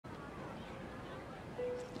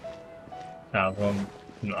Tá, vamos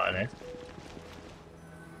continuar, né?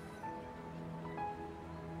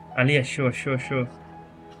 Ali, achou, achou, achou.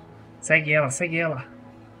 Segue ela, segue ela.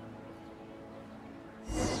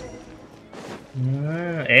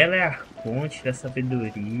 Ela é a fonte da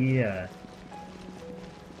sabedoria.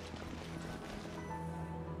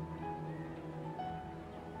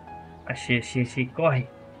 Achei, achei, achei. Corre.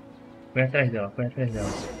 Corre atrás dela, corre atrás dela.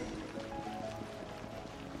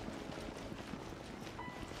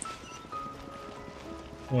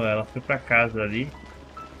 Pô, ela foi pra casa ali.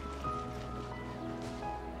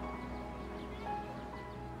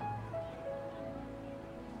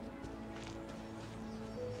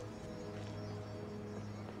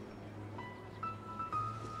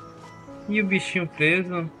 E o bichinho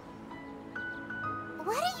preso?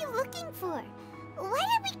 What are you looking for? Why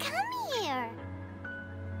did we come here?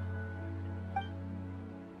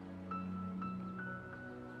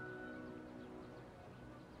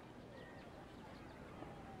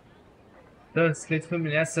 Então, esqueleto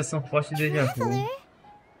familiar, sensação forte de déjà vu. Traveler?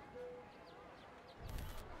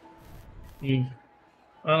 Ih,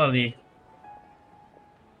 olha ali.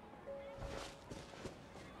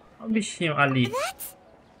 Olha o bichinho ali. That's...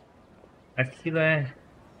 Aquilo é...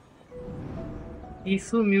 Ih,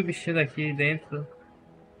 sumiu o bichinho daqui dentro.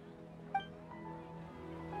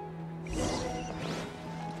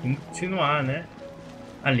 Vamos continuar, né?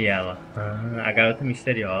 Ali ela. Ah, a garota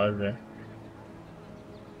misteriosa.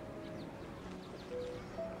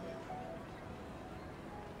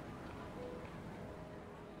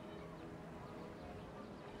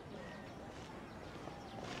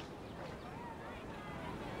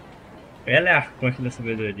 Ela é a fonte da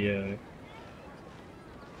sabedoria, né?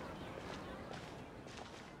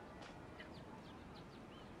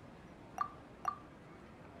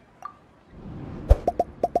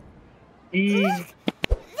 E... That's...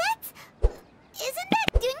 Isn't that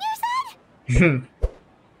Junior's?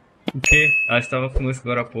 O quê? Ela estava com isso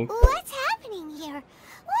agora há pouco. What's happening here?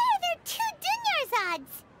 Why are there two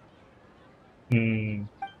Junior's?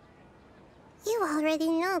 You already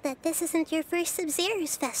know that this isn't your first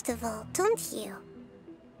Sabzeruz festival, don't you?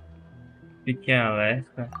 Fiquem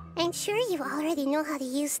alerta. I'm sure you already know how to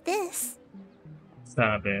use this.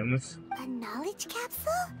 Sabemos. A knowledge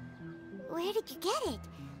capsule? Where did you get it?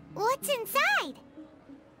 What's inside?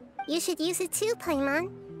 You should use it too,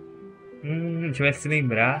 Paimon. A gente vai se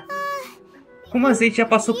lembrar. Como assim? A gente já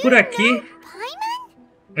passou por aqui? Paimon?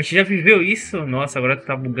 A gente já viveu isso? Nossa, agora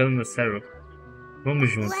tá bugando meu cérebro. Vamos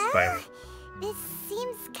juntos, pai. This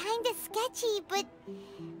seems kinda sketchy, but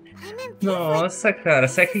Paimon feels Nossa, cara,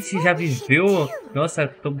 será que a gente já viveu? Nossa,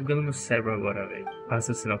 tô bugando meu cérebro agora, velho.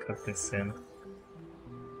 Raciocinar o que tá acontecendo.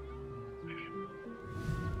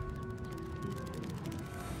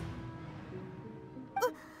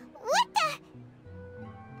 What the?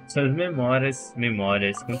 Suas memórias,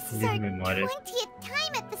 memórias, This quantas is vezes our memórias? 20th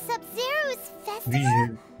time at the Sabzeruz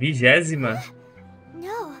festival? 20ª?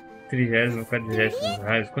 No. 30ª, 40ª,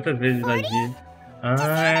 raios, quantas vezes nós vimos?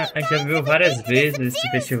 Ah, a gente já viu várias vezes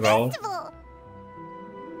esse festival.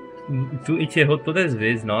 A gente errou todas as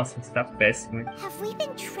vezes, nossa, isso tá péssimo, hein? Have we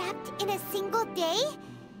been trapped in a single day?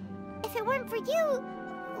 If it weren't for you,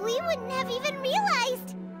 we wouldn't have even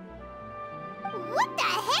realized. What the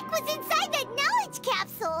heck was inside that knowledge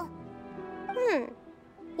capsule?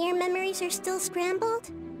 Your memories are still scrambled?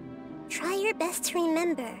 Try your best to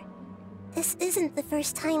remember. This isn't the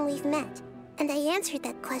first time we've met, and I answered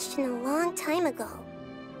that question a long time ago.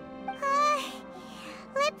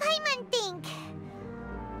 Let Paimon think.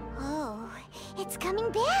 Oh, it's coming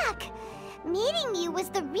back. Meeting you was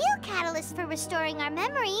the real catalyst for restoring our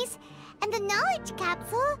memories, and the knowledge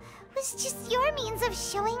capsule was just your means of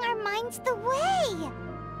showing our minds the way.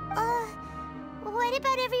 What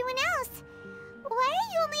about everyone else? Why are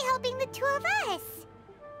you only helping the two of us?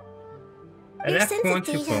 Your sense of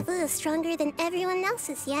déjà vu is stronger than everyone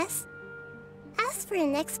else's, yes? As for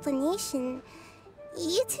an explanation,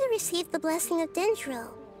 you two received the blessing of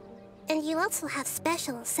Dendro, and you also have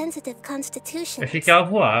special, sensitive constitutions. Achei que ela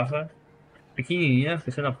voava. Pequenininha,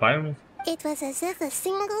 pensando na Paimon. It was as if a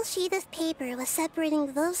single sheet of paper was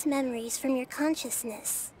separating those memories from your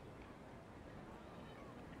consciousness.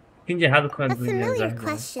 Tem de errado com as A familiar linhas, né?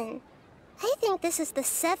 question. I think this is the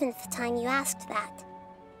 7th time you asked that.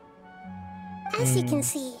 As you can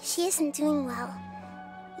see, she isn't doing well.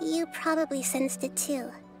 You probably sensed it too.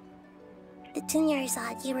 The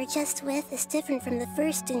Dunyarzad you were just with is different from the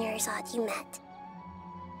first Dunyarzad you met.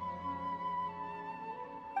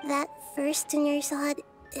 That first Dunyarzad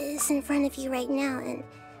is in front of you right now, and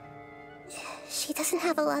she doesn't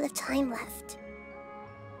have a lot of time left.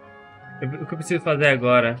 O que eu preciso fazer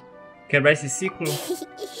agora? Quebrar esse ciclo?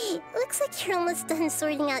 Looks looks like you're almost done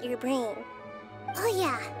sorting out your brain. Oh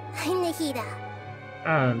yeah, I'm Nahida.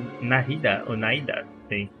 Ah, Nahida ou Naida?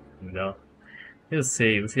 Sim, não. Eu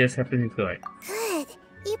sei, você já se apresentou antes. Good,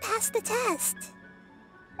 you passed the test.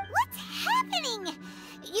 What's happening?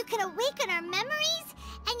 You can awaken our memories,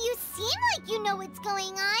 and you seem like you know what's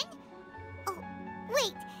going on. Oh,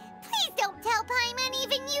 wait, please don't tell Paimon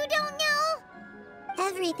even you don't know.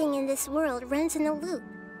 Everything in this world runs in a loop.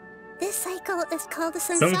 This cycle is called the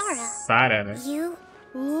samsara. Samsara, né? You,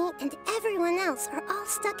 me, and everyone else are all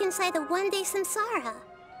stuck inside the one-day samsara.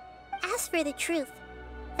 As for the truth,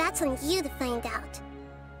 that's on you to find out.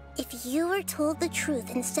 If you were told the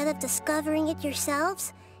truth instead of discovering it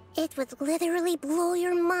yourselves, it would literally blow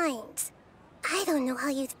your minds. I don't know how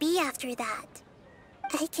you'd be after that.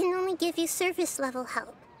 I can only give you surface-level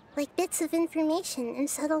help, like bits of information and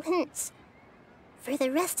subtle hints. For the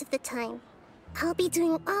rest of the time, I'll be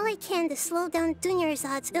doing all I can to slow down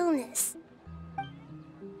Dunyarzad's illness.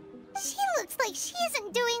 She looks like she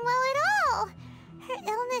isn't doing well at all. Her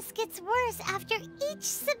illness gets worse after each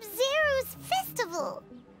Sabzeruz festival.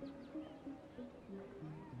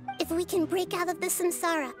 If we can break out of the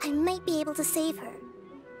samsara, I might be able to save her.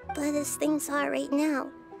 But as things are right now,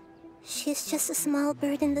 she's just a small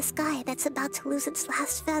bird in the sky that's about to lose its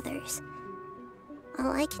last feathers.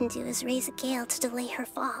 All I can do is raise a gale to delay her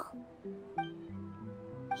fall.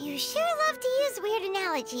 You sure love to use weird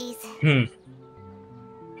analogies.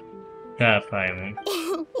 Tá, Paimon.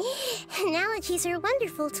 Analogies are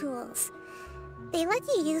wonderful tools. They let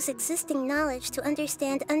you use existing knowledge to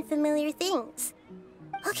understand unfamiliar things.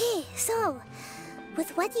 Okay, so,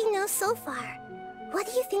 with what you know so far, what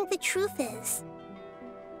do you think the truth is?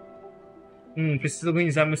 Preciso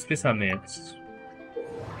organizar meus pensamentos.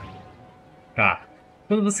 Tá.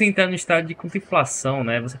 Quando você entrar no estado de contemplação,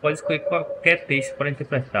 né, você pode escolher qualquer texto para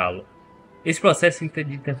interpretá-lo. Esse processo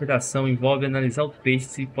de interpretação envolve analisar o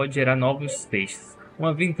texto e pode gerar novos textos.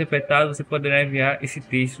 Uma vez interpretado, você poderá enviar esse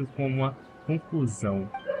texto como uma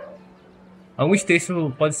conclusão. Alguns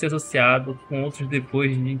textos podem ser associados com outros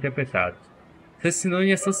depois de interpretados.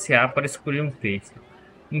 Selecione associar para escolher um texto.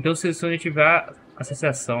 Então selecione ativar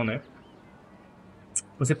associação, né?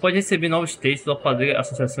 Você pode receber novos textos ao fazer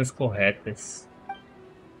associações corretas.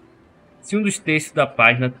 Se um dos textos da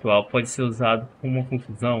página atual pode ser usado como uma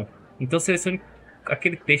conclusão, então selecione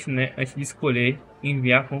aquele texto, né, antes de escolher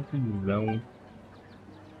enviar a conclusão.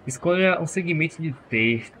 Escolha um segmento de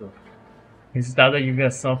texto. Resultado da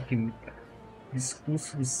adivinhação alquímica.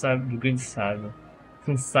 Discurso do grande sábio.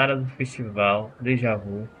 Samsara do festival. Déjà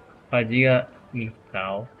vu. Fadiga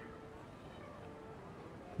mental.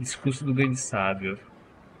 Discurso do grande sábio.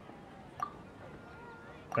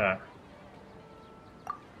 Tá.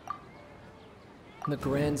 The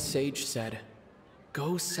grand sage said,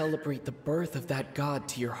 "Go celebrate the birth of that god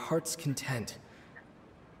to your heart's content."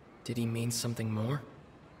 Did he mean something more?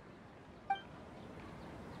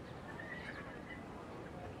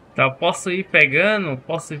 Tá, posso ir pegando?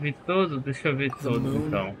 Posso ver tudo? Deixa eu ver The tudo moon,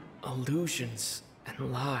 então. illusions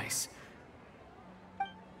and lies.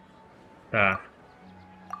 Tá.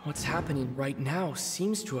 What's happening right now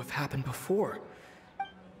seems to have happened before.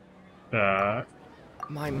 Tá.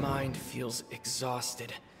 My mind feels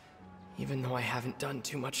exhausted, even though I haven't done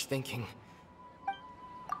too much thinking.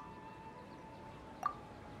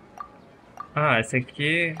 Ah, esse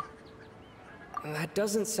aqui. That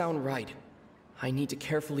doesn't sound right. I need to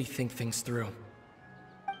carefully think things through.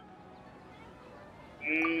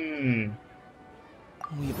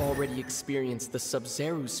 We've already experienced the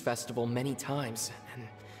Sabzeruz festival many times, and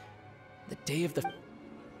the day of the...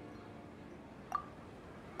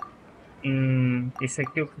 Esse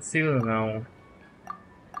aqui eu consigo não.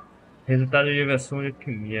 Resultado de versão de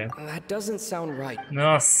alquimia. That doesn't sound right.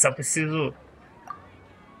 Nossa, eu preciso.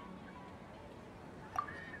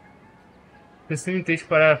 Preciso de um texto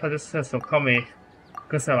para fazer associação. Calma aí.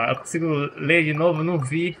 Cancelar. Eu consigo ler de novo? Não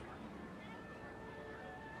vi.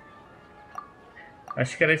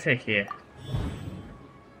 Acho que era esse aqui.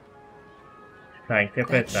 Tá,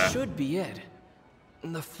 interpretar. That should be it.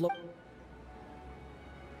 The flow.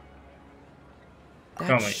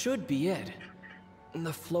 That should be it.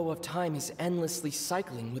 The flow of time is endlessly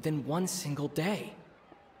cycling within one single day.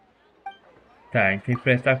 Tá,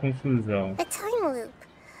 interpretar a conclusão. A time loop.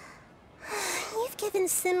 You've given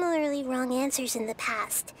similarly wrong answers in the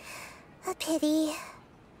past. A pity.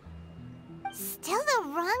 Still the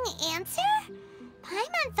wrong answer?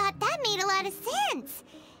 Paimon thought that made a lot of sense.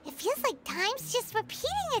 It feels like time's just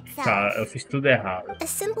repeating itself. Tá, eu fiz tudo errado. A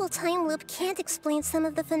simple time loop can't explain some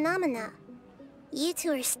of the phenomena. You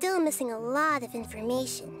two are still missing a lot of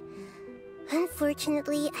information.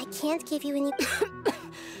 Unfortunately, I can't give you any...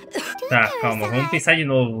 Tá, calma, vamos pensar de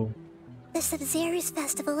novo. The Sabzeruz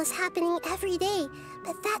festival is happening every day,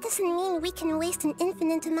 but that doesn't mean we can waste an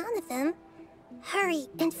infinite amount of them. Hurry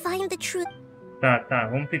and find the truth. Tá,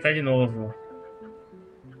 vamos tentar de novo.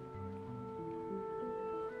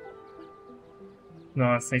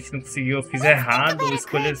 Nossa, a gente não conseguiu, eu fiz errado,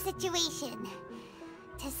 escolha...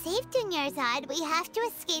 To save Dunyarzad, we have to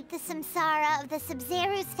escape the samsara of the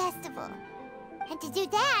Sabzeruz festival. And to do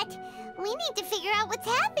that, we need to figure out what's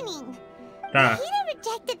happening. Tá. Hina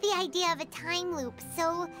rejected the idea of a time loop,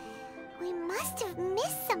 so we must have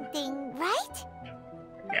missed something, right?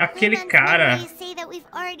 Aquele cara. You say that we've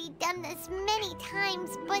already done this many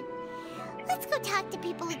times, but let's go talk to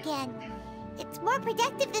people again. It's more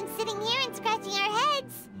productive than sitting here and scratching our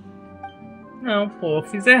heads. Não, pô, eu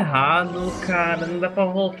fiz errado, cara. Não dá pra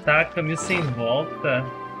voltar, caminho sem volta.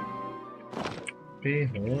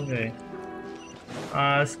 Ferrou, velho.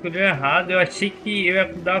 Ah, escolheu errado. Eu achei que eu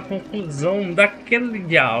ia dar a conclusão daquele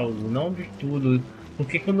diálogo, não de tudo.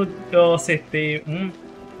 Porque quando eu acertei um,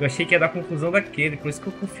 eu achei que ia dar a conclusão daquele. Por isso que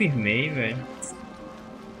eu confirmei, velho.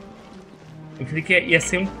 Eu falei que ia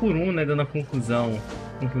ser um por um, né? Dando a conclusão.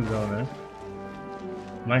 Né?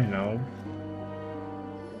 Mas não.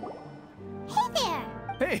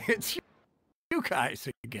 Hey, it's you guys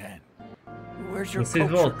again. Where's your Vocês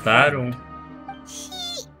voltaram.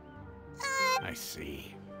 I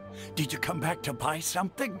see. Did you come back to buy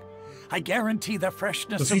something? I guarantee the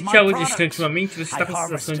freshness Você of my tinha algo de products. estranho ultimamente? Você está com a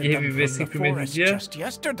sensação de reviver sempre o mesmo dia?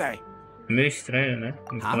 Meio estranho, né?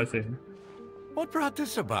 What brought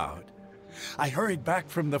this about? I hurried back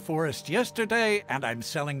from the forest yesterday, and I'm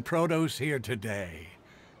selling produce here today.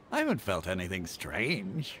 I haven't felt anything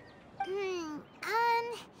strange.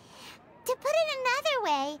 To put it another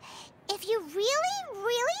way, if you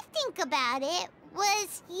really think about it,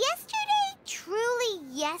 was yesterday truly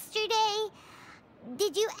yesterday?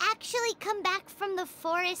 Did you actually come back from the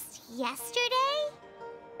forest yesterday?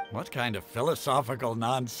 What kind of philosophical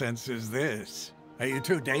nonsense is this? Are you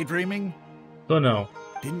two daydreaming? Tô não.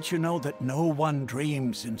 Didn't you know that no one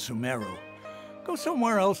dreams in Sumeru? Go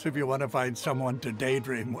somewhere else if you want to find someone to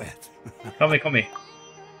daydream with. Calma aí.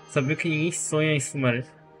 Sabia que ninguém sonha em Sumeru.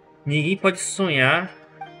 Ninguém pode sonhar.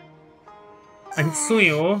 A gente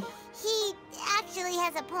sonhou. He actually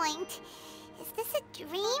has a point. Is this a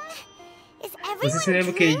dream? Is everyone Você se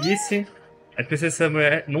lembra o que ele disse? As pessoas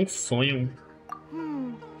não sonham.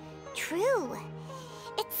 True.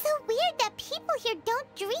 It's so weird that people here don't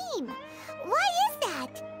dream. Why is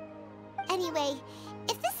that? Anyway,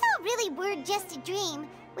 if this all really were just a dream,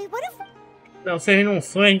 we would have... Não, se a gente não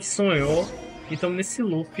sonha, a gente sonhou. E estamos nesse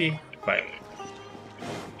loop. Vai.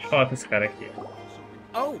 Fala com esse cara aqui.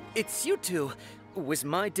 Oh, it's you two. Was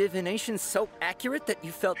my divination so accurate that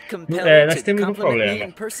you felt compelled nós temos um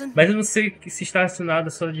problema. Mas eu não sei se está relacionado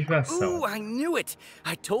à sua divinação. Ooh, I knew it.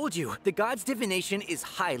 I told you. The god's divination is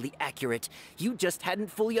highly accurate. You just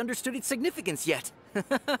hadn't fully understood its significance yet.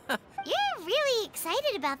 You're really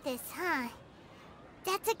excited about this, huh?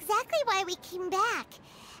 That's exactly why we came back.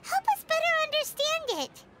 Help us better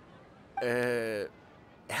understand it.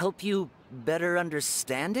 Help you better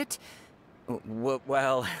understand it?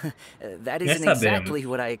 Well, that isn't exactly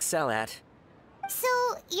what I excel at. So,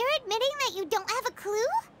 you're admitting that you don't have a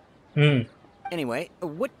clue? Anyway,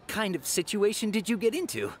 what kind of situation did you get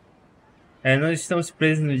into? Nós estamos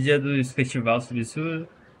presos no dia do festival sobre isso.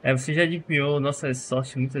 Você já adivinhou nossa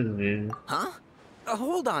sorte muitas vezes. Huh?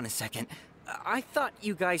 Hold on a second. I thought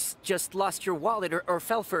you guys just lost your wallet or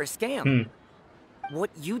fell for a scam. What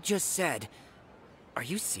you just said, are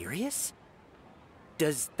you serious?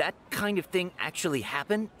 Does that kind of thing actually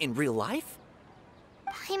happen in real life?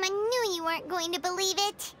 Paimon knew you weren't going to believe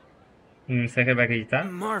it. Será que vai acreditar?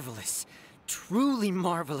 Marvelous. Truly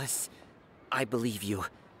marvelous. I believe you.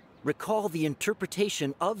 Recall the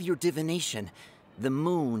interpretation of your divination. The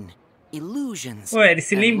moon, illusions, ele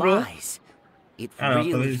se and lembrou. lies. It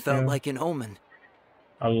really felt like an omen.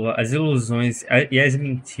 As ilusões e as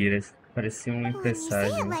mentiras pareciam um presságio. When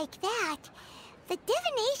you say it like that, the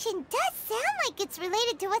divination does sound like it's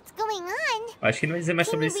related to what's going on. Acho que não vai dizer mais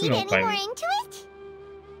sobre isso não, pai.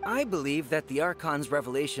 I believe that the Archon's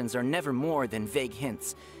revelations are never more than vague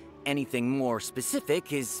hints. Anything more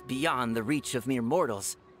specific is beyond the reach of mere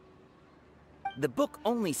mortals. The book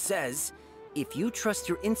only says, if you trust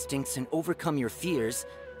your instincts and overcome your fears,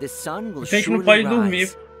 the sun will surely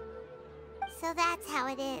rise. So that's how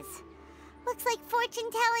it is. Looks like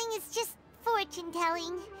fortune-telling is just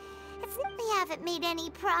fortune-telling. We haven't made any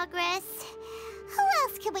progress. Who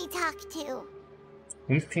else can we talk to?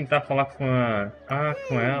 Vamos tentar falar com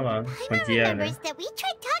ela, com a Diana. That we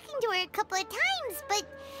tried talking to her a couple of times, but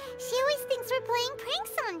she always thinks we're playing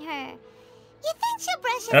pranks on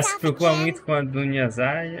brush Ela us se off preocupa again? muito com a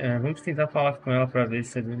Dunyazai. Vamos tentar falar com ela pra ver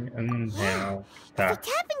se é real. If Tá. we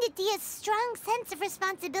tap into Dia's strong sense of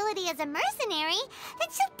responsibility as a mercenary, then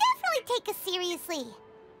she'll definitely take us seriously.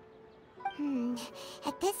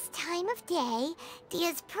 At this time of day,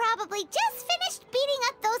 Dia's probably just finished beating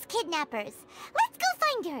up those kidnappers. Let's go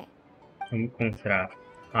find her. Vamos encontrar.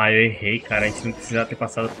 Ah, eu errei, cara. A gente não precisava ter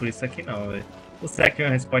passado por isso aqui não, velho. Ou será que é a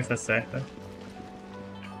resposta certa?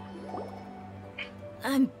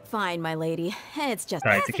 I'm fine, my lady. It's just...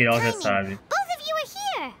 Tá, esse aqui ela já sabe. Both of you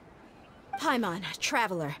are here. Paimon,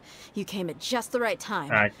 traveler. You came at just the right time.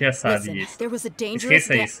 Ah, já sabe Listen, disso. there was a dangerous...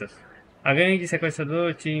 Esqueça isso. A gangue de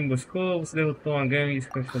sequestrador te emboscou, você derrotou uma gangue de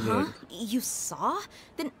sequestradores. Huh? You saw?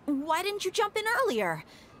 Then why didn't you jump in earlier?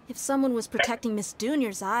 If someone was protecting Miss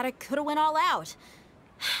Dunyarzad, I could have went all out.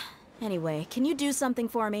 Anyway, can you do something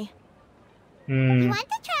for me? You want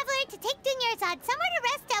the traveler to take Dunyarzad somewhere to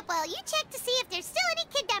rest up while you check to see if there's still any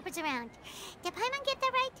kidnappers around. Did Paimon get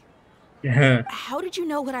that right? How did you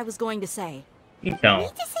know what I was going to say? Então. You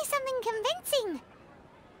need to say something convincing.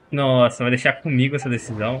 Nossa, vai deixar comigo essa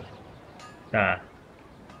decisão? Tá.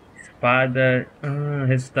 Espada.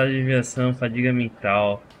 Resultado de desviação, fadiga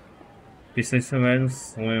mental. Pessoas somaram no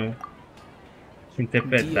sonho. Dia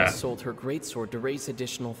Interpretar. sold her greatsword to raise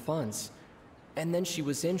additional funds. And then she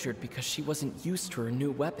was injured because she wasn't used to her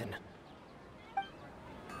new weapon.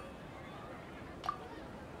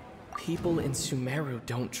 People in Sumeru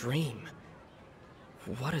don't dream.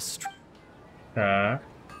 What a Tá.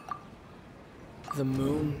 The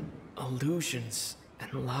moon, illusions,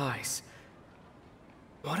 and lies.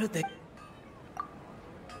 What are they?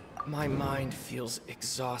 My mind feels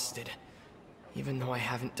exhausted, even though I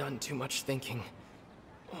haven't done too much thinking.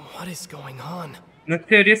 What is going on? Na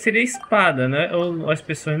teoria seria espada, né? Ou as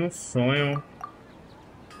pessoas não sonham.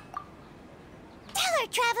 Tell her,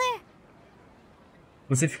 traveler.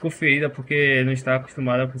 Você ficou ferida porque não estava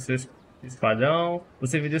acostumada com seu espadão.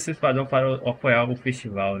 Você vendeu seu espadão para apoiar o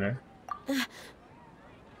festival, né?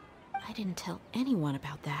 I didn't tell anyone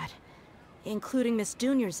about that. Including Miss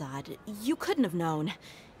Dunyarzad. You couldn't have known.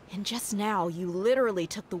 And just now, you literally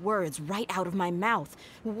took the words right out of my mouth.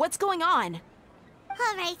 What's going on?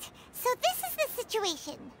 All right, so this is the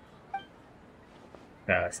situation.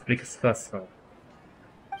 Tá, explica a situação.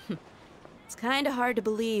 It's kinda hard to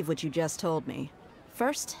believe what you just told me.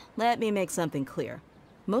 First, let me make something clear.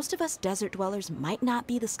 Most of us desert dwellers might not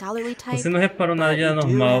be the scholarly type, Você não reparou nada de but we do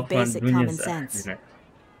anormal have com a basic common Dunyazad, sense. né?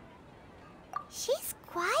 She's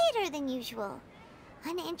quieter than usual,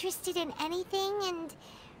 uninterested in anything, and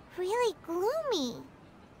really gloomy.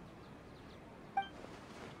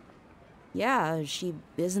 Yeah, she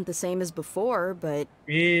isn't the same as before, but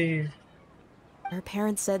E her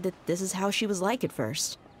parents said that this is how she was like at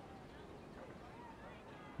first.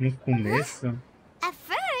 no começo. At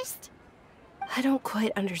first, I don't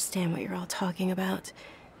quite understand what you're all talking about.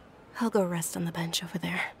 I'll go rest on the bench over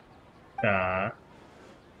there. Tá.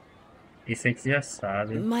 Isso a gente já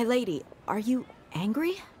sabe. My lady, are you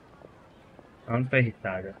angry? Ela não tá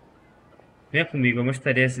irritada. Venha comigo, eu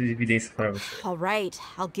mostrarei essas evidências para você. All right,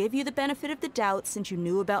 I'll give you the benefit of the doubt since you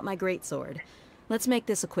knew about my greatsword. Let's make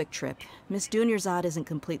this a quick trip. Miss Dunyarzad isn't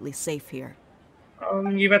completely safe here.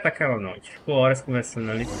 Ninguém vai atacar ela não. A gente ficou horas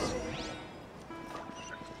conversando ali.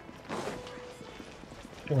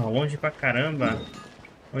 Porra, longe pra caramba.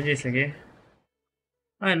 Onde é esse aqui?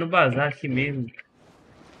 Ah, é no bazar aqui mesmo.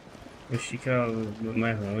 Eu achei que era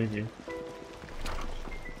mais longe.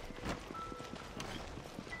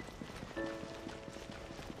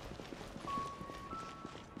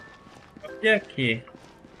 E aqui?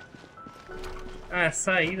 Ah, é a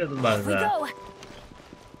saída do bazar.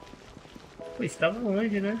 Pô, estava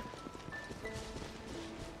longe, né?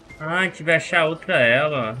 Ah, a gente vai achar outra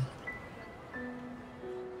ela.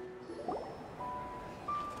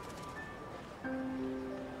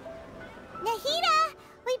 Nahida,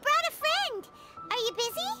 we brought a friend. Are you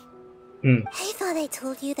busy? I thought I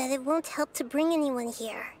told you that it won't help to bring anyone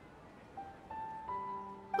here.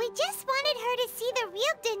 We just wanted her to see the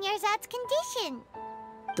real Dunyarzad's condition.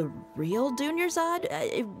 The real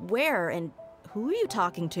Dunyarzad? Where and who are you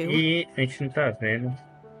talking to? E a gente não tá vendo.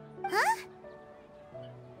 Huh?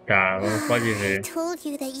 Tá, não pode I ver. told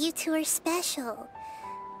you that you two are special.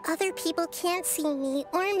 Other people can't see me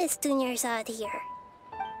or Miss Dunyarzad here.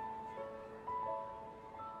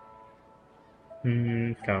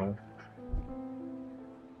 Então.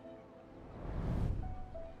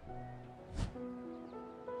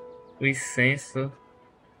 O incenso.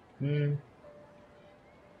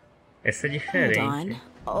 Essa é Hold diferente. on.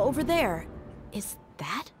 Over there. Is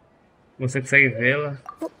that? Você consegue vê-la?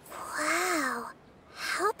 Wow,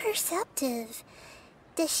 how perceptive.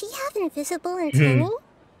 Does she have invisible antennae?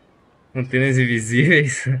 Antenas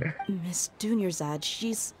invisíveis. Miss Dunyarzad,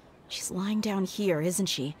 she's lying down here, isn't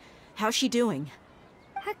she? How's she doing?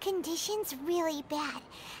 Her condition's really bad,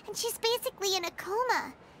 and she's basically in a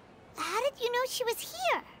coma. How did you know she was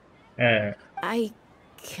here? I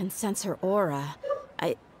can sense her aura.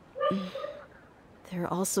 There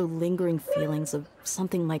are also lingering feelings of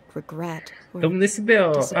something like regret or Estamos nesse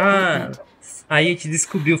BO. Ah, aí a gente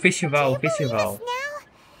descobriu o festival, Now,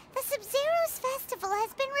 the Sabzeruz festival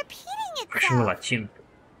has been repeating Cachorro itself. latino.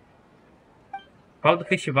 Fala do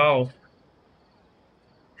festival.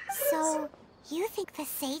 So, you think the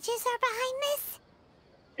sages are behind this?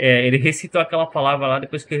 Ele recitou aquela palavra lá,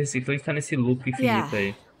 depois que ele recitou, a gente tá nesse loop infinito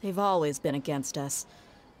aí. They've always been against us.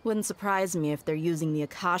 Wouldn't surprise me if they're using the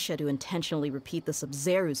Akasha to intentionally repeat the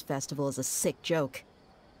Sabzeruz festival as a sick joke.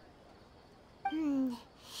 You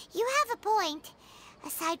have a point.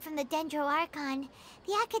 Aside from the Dendro Archon,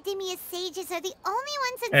 the Academia's sages are the only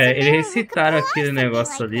ones in Eles Sumeru who recitaram could pull aquele off something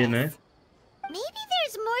negócio like ali, this. né? Maybe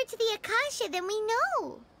there's more to the Akasha than we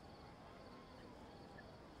know.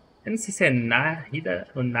 Eu não sei se é Nahida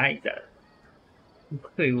ou Naida.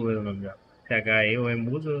 Por que eu o nome dela? THE ou é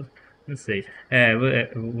mudo? Não sei.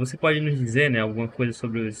 Você pode nos dizer, né, alguma coisa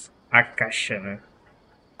sobre os Akasha, né?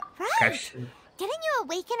 Right. Akasha. Didn't you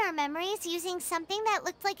awaken our memories using something that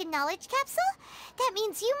looked like a knowledge capsule? That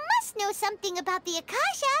means you must know something about the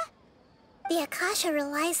Akasha. The Akasha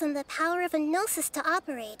relies on the power of a gnosis to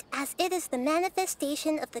operate, as it is the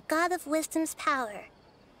manifestation of the God of Wisdom's power.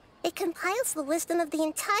 It compiles the wisdom of the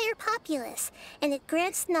entire populace, and it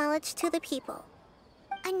grants knowledge to the people.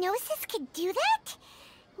 A gnosis could do that?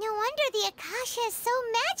 No wonder the Akasha is so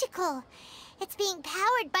magical. It's being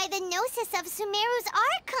powered by the gnosis of Sumeru's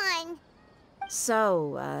Archon.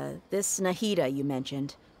 So, this Nahida you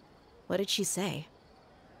mentioned, what did she say?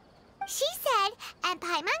 She said, and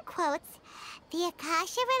Paimon quotes, "The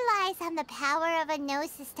Akasha relies on the power of a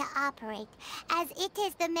gnosis to operate, as it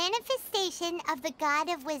is the manifestation of the God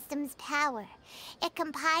of Wisdom's power. It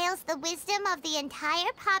compiles the wisdom of the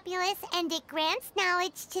entire populace and it grants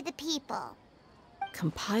knowledge to the people."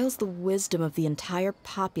 Compiles the wisdom of the entire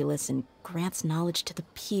populace and grants knowledge to the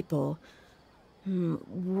people. Lembrou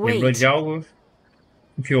Wait. de algo?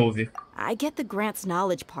 O que houve? I get the grants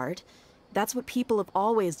knowledge part. That's what people have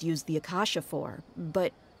always used the Akasha for.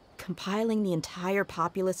 But compiling the entire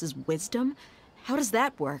populace's wisdom? How does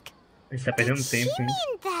that work? A gente tá Did perdendo she tempo, hein?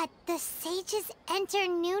 mean that the sages enter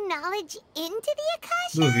new knowledge into the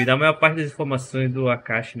Akasha? Duvido. A maior parte das informações do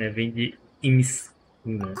Akasha, né, vem de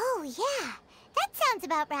mistura. Oh, yeah. That sounds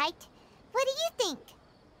about right. What do you think?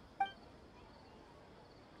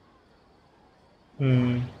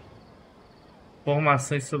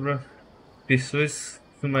 Informações sobre pessoas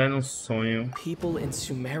que não sonham. People in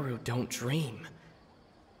Sumeru don't dream.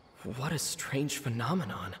 What a strange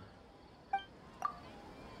phenomenon.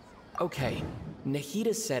 Okay,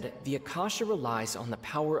 Nahida said the Akasha relies on the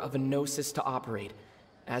power of a gnosis to operate,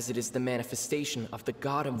 as it is the manifestation of the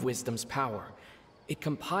God of Wisdom's power. It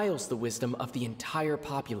compiles the wisdom of the entire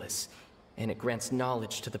populace, and it grants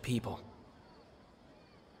knowledge to the people.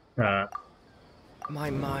 Tá. My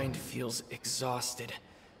mind feels exhausted,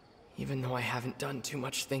 even though I haven't done too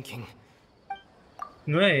much thinking.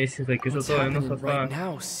 Não é esse daqui, eu What's só tô olhando happening só right pra...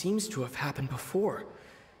 now seems to have happened before.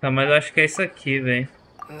 Tá, mas eu acho que é isso aqui, velho.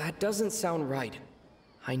 That doesn't sound right.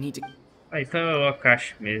 I need to... Ah, então é o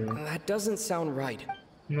Akasha mesmo. That doesn't sound right.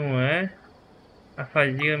 Não é? A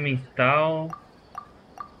fadiga mental...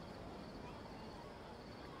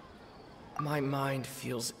 My mind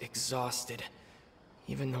feels exhausted,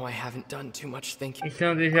 even though I haven't done too much thinking. Esse é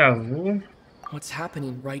um déjà vu. What's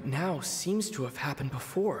happening right now seems to have happened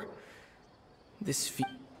before. This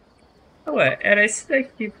Ué, era esse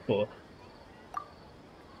daqui, pô.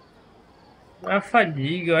 A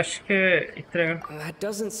fadiga, eu acho que é... That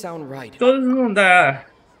doesn't sound right. Todos não dá...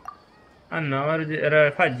 Ah não,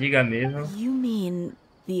 era fadiga mesmo. You mean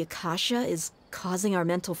the Akasha is causing our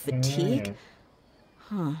mental fatigue?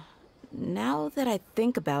 Huh. Now that I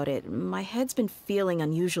think about it, my head's been feeling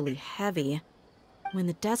unusually heavy. When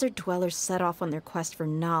the desert dwellers set off on their quest for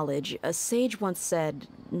knowledge, a sage once said,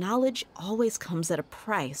 knowledge always comes at a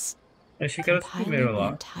price. Eu achei que era o Compiling primeiro the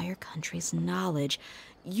lá. entire country's knowledge.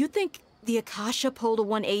 You think the Akasha pulled a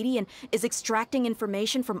 180 and is extracting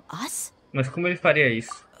information from us? Mas como ele faria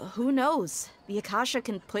isso? Who knows? The Akasha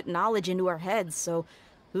can put knowledge into our heads, so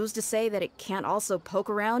who's to say that it can't also poke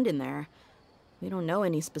around in there? We don't know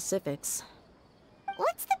any specifics.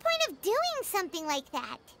 What's the point of doing something like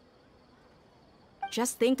that?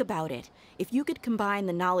 Just think about it. If you could combine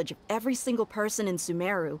the knowledge of every single person in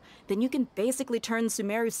Sumeru, then you can basically turn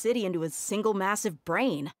Sumeru City into a single massive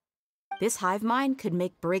brain. This hive mind could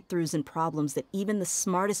make breakthroughs in problems that even the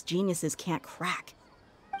smartest geniuses can't crack.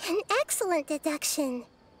 An excellent deduction.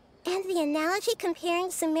 And the analogy comparing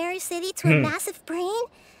Sumeru City to a massive brain?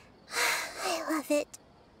 I love it.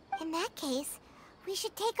 In that case, we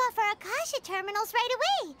should take off our Akasha terminals right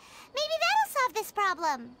away. Maybe that'll solve this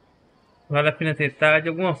problem. Vale a pena tentar. De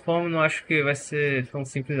alguma forma, não acho que vai ser tão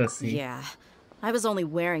simples assim. Yeah, I was only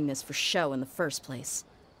wearing this for show in the first place.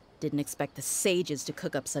 Didn't expect the sages to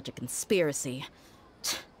cook up such a conspiracy.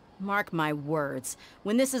 Mark my words.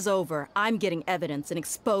 When this is over, I'm getting evidence and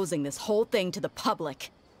exposing this whole thing to the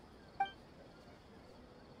public.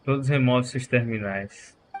 Todos removem seus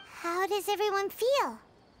terminais. How does everyone feel?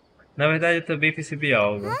 Na verdade, eu também percebi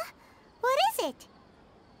algo. Huh? What is it?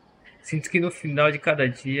 Sinto que no final de cada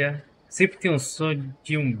dia, sempre tem um som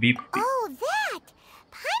de um bip. Oh, that!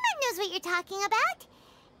 Paimon knows what you're talking about.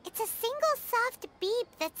 It's a single soft beep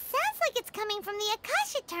that sounds like it's coming from the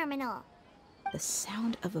Akasha terminal. The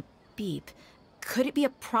sound of a beep. Could it be a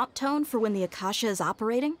prompt tone for when the Akasha is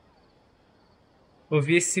operating?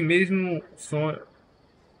 Ouvi esse mesmo som.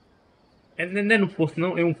 Não é no porto,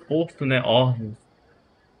 não. É um porto, né? Órgão.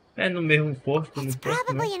 É no mesmo porto. It's no porto,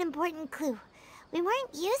 probably né? an important clue. We weren't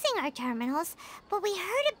using our terminals, but we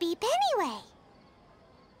heard a beep anyway.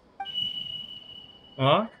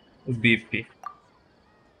 Ó, o bip.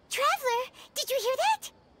 Traveler, did you hear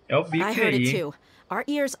that? É o bip I heard aí. it too. Our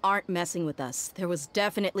ears aren't messing with us. There was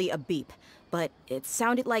definitely a beep, but it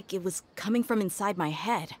sounded like it was coming from inside my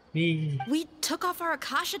head. Ih, We took off our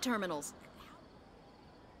Akasha terminals.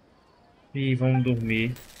 vamos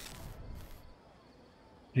dormir.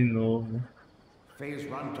 De novo. Phase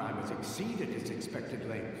runtime has exceeded its expected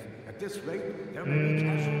length. At this rate, there may be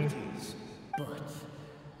casualties. But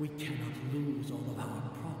we cannot lose all of our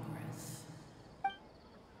progress.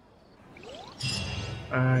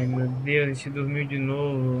 Ai, meu Deus, a gente dormiu de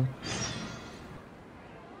novo.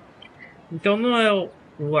 Então não é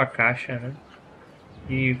o Akasha, né?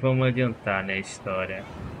 E vamos adiantar, né, a história.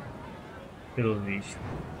 Pelo visto.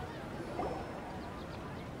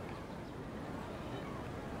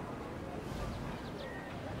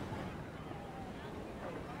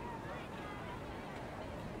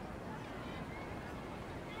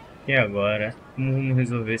 E agora? Como vamos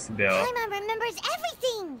resolver esse BO? Paimon remembers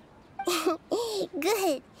everything.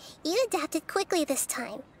 Good. You adapted quickly this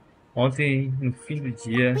time. Ontem, no fim do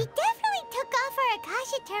dia, We definitely took off our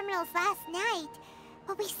Akasha terminals last night,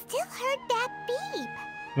 but we still heard that beep.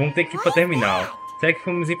 vamos ter que ir para terminal. Será que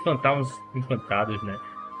fomos implantados, né?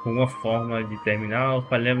 Com alguma forma de terminal,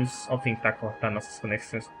 falhamos ao tentar cortar nossas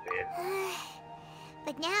conexões com ele.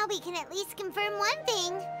 But now we can at least confirm one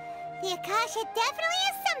thing. The Akasha definitely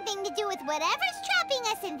has something to do with whatever's trapping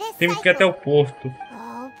us in this Temos que ir até o porto.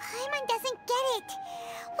 Oh, Paimon doesn't get it.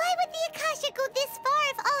 Why would the Akasha go this far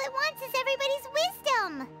if all it wants is everybody's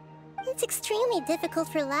wisdom? It's extremely difficult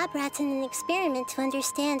for lab rats in an experiment to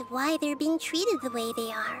understand why they're being treated the way they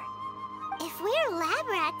are. If we're lab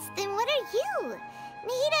rats, then what are you?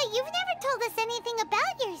 Nahida, you've never told us anything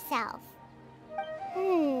about yourself.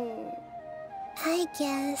 I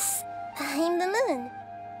guess I'm the moon.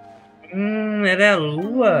 Era a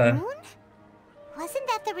lua? Moon? Wasn't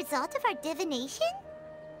that the result of our divination?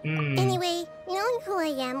 Anyway, knowing who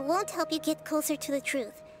I am won't help you get closer to the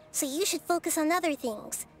truth, so you should focus on other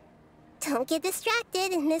things. Don't get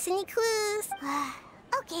distracted and miss any clues.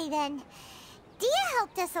 Okay then. Dia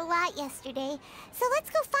helped us a lot yesterday, so let's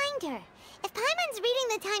go find her. If Paimon's reading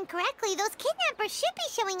the time correctly, those kidnappers should be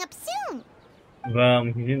showing up soon.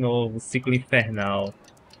 Vamos, de novo, ciclo infernal.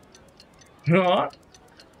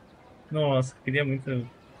 Nossa, queria muito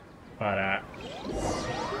parar.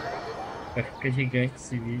 Vai ficar gigante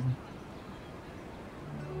esse vídeo.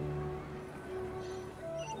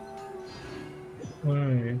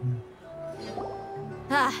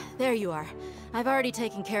 Ah, there you are. I've already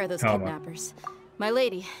taken care of those Calma. kidnappers. My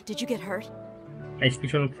lady, did you get hurt? A gente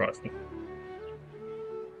continua no próximo.